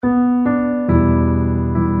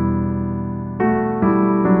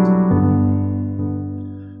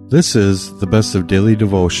This is the Best of Daily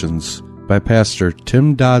Devotions by Pastor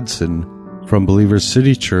Tim Dodson from Believers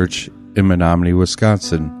City Church in Menominee,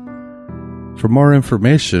 Wisconsin. For more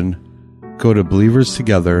information, go to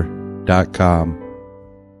believerstogether.com.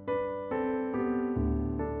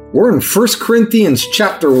 We're in 1 Corinthians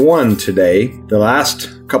chapter 1 today. The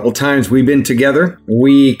last couple times we've been together,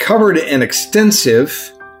 we covered an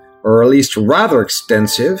extensive, or at least rather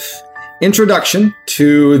extensive, introduction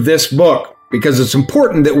to this book, because it's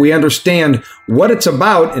important that we understand what it's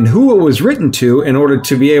about and who it was written to in order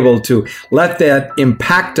to be able to let that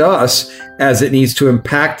impact us as it needs to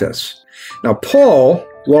impact us. Now, Paul,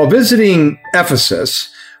 while visiting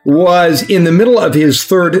Ephesus, was in the middle of his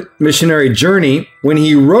third missionary journey when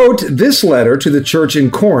he wrote this letter to the church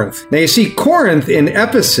in Corinth. Now, you see, Corinth and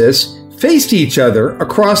Ephesus faced each other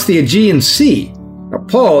across the Aegean Sea. Now,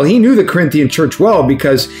 Paul, he knew the Corinthian church well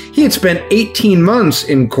because he had spent 18 months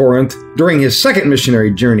in Corinth during his second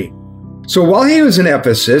missionary journey. So while he was in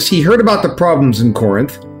Ephesus, he heard about the problems in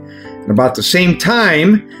Corinth. And about the same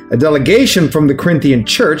time, a delegation from the Corinthian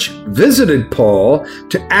church visited Paul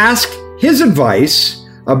to ask his advice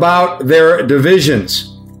about their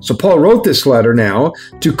divisions. So Paul wrote this letter now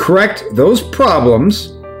to correct those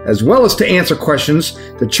problems, as well as to answer questions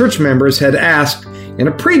the church members had asked in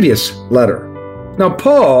a previous letter. Now,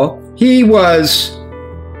 Paul, he was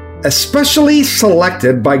especially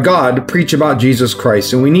selected by God to preach about Jesus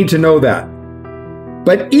Christ, and we need to know that.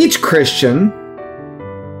 But each Christian,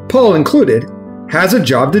 Paul included, has a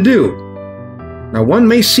job to do. Now, one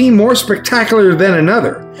may seem more spectacular than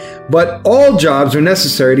another, but all jobs are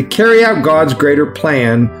necessary to carry out God's greater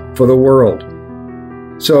plan for the world.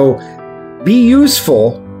 So, be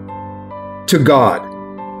useful to God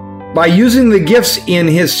by using the gifts in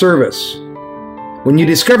His service. When you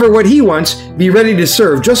discover what He wants, be ready to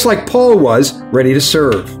serve, just like Paul was ready to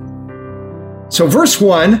serve. So verse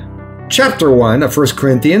 1, chapter 1 of 1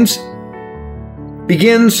 Corinthians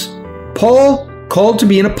begins, Paul, called to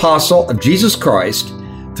be an apostle of Jesus Christ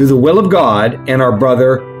through the will of God, and our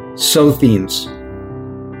brother Sosthenes.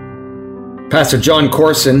 Pastor John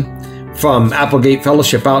Corson from Applegate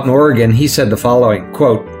Fellowship out in Oregon, he said the following,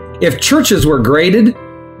 quote, "If churches were graded,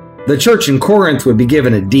 the church in Corinth would be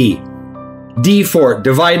given a D. D for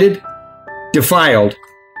divided, defiled,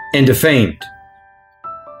 and defamed."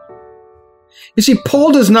 You see,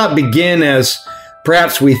 Paul does not begin as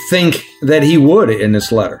perhaps we think that he would in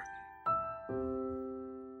this letter.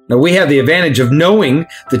 Now, we have the advantage of knowing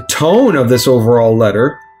the tone of this overall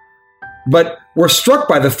letter, but we're struck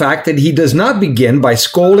by the fact that he does not begin by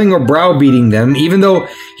scolding or browbeating them, even though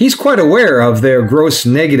he's quite aware of their gross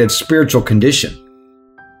negative spiritual condition.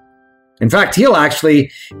 In fact, he'll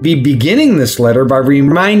actually be beginning this letter by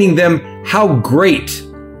reminding them how great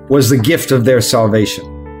was the gift of their salvation.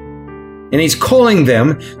 And he's calling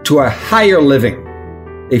them to a higher living,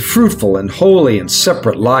 a fruitful and holy and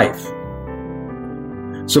separate life.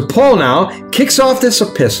 So Paul now kicks off this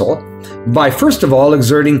epistle by first of all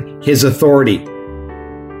exerting his authority.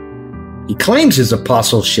 He claims his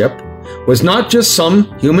apostleship was not just some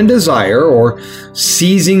human desire or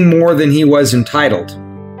seizing more than he was entitled.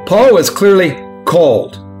 Paul was clearly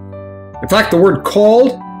called. In fact, the word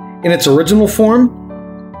called in its original form,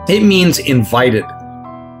 it means invited.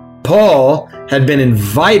 Paul had been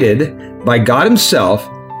invited by God Himself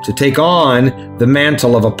to take on the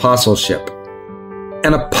mantle of apostleship.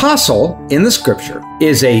 An apostle in the scripture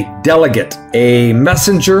is a delegate, a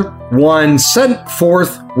messenger, one sent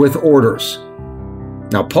forth with orders.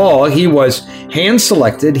 Now, Paul, he was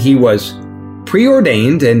hand-selected, he was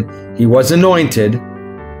preordained, and he was anointed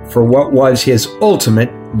for what was his ultimate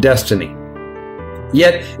destiny.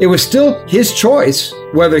 Yet, it was still his choice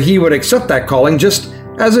whether he would accept that calling, just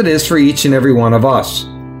as it is for each and every one of us.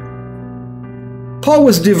 Paul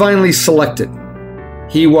was divinely selected.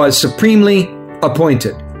 He was supremely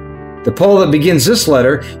appointed. The Paul that begins this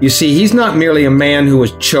letter, you see, he's not merely a man who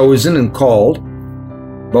was chosen and called,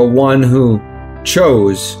 but one who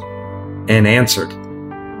chose and answered.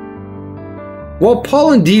 While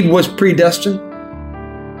Paul indeed was predestined,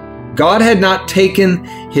 God had not taken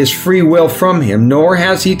His free will from him, nor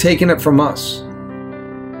has He taken it from us.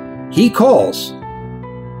 He calls,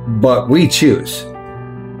 but we choose.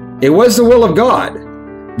 It was the will of God,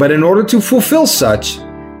 but in order to fulfill such,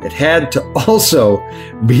 it had to also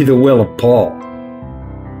be the will of Paul.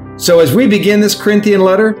 So as we begin this Corinthian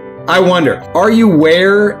letter, I wonder, are you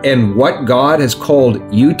where and what God has called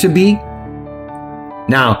you to be?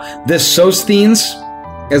 Now, this Sosthenes,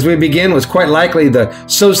 as we begin, was quite likely the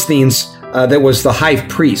Sosthenes that was the high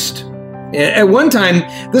priest. At one time,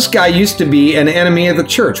 this guy used to be an enemy of the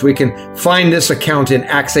church. We can find this account in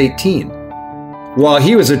Acts 18. while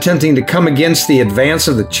he was attempting to come against the advance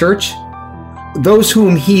of the church, those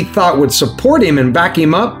whom he thought would support him and back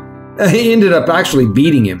him up ended up actually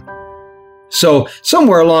beating him. So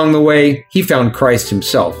somewhere along the way, he found Christ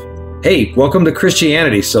himself. Hey, welcome to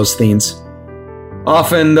Christianity, Sosthenes.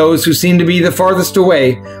 Often those who seem to be the farthest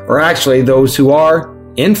away are actually those who are,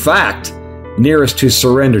 in fact, nearest to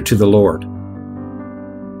surrender to the Lord.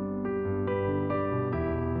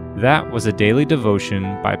 That was a daily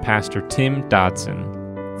devotion by Pastor Tim Dodson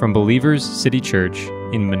from Believers City Church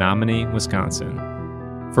in Menominee, Wisconsin.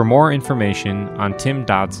 For more information on Tim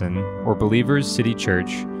Dodson or Believers City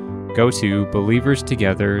Church, go to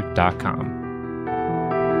believerstogether.com.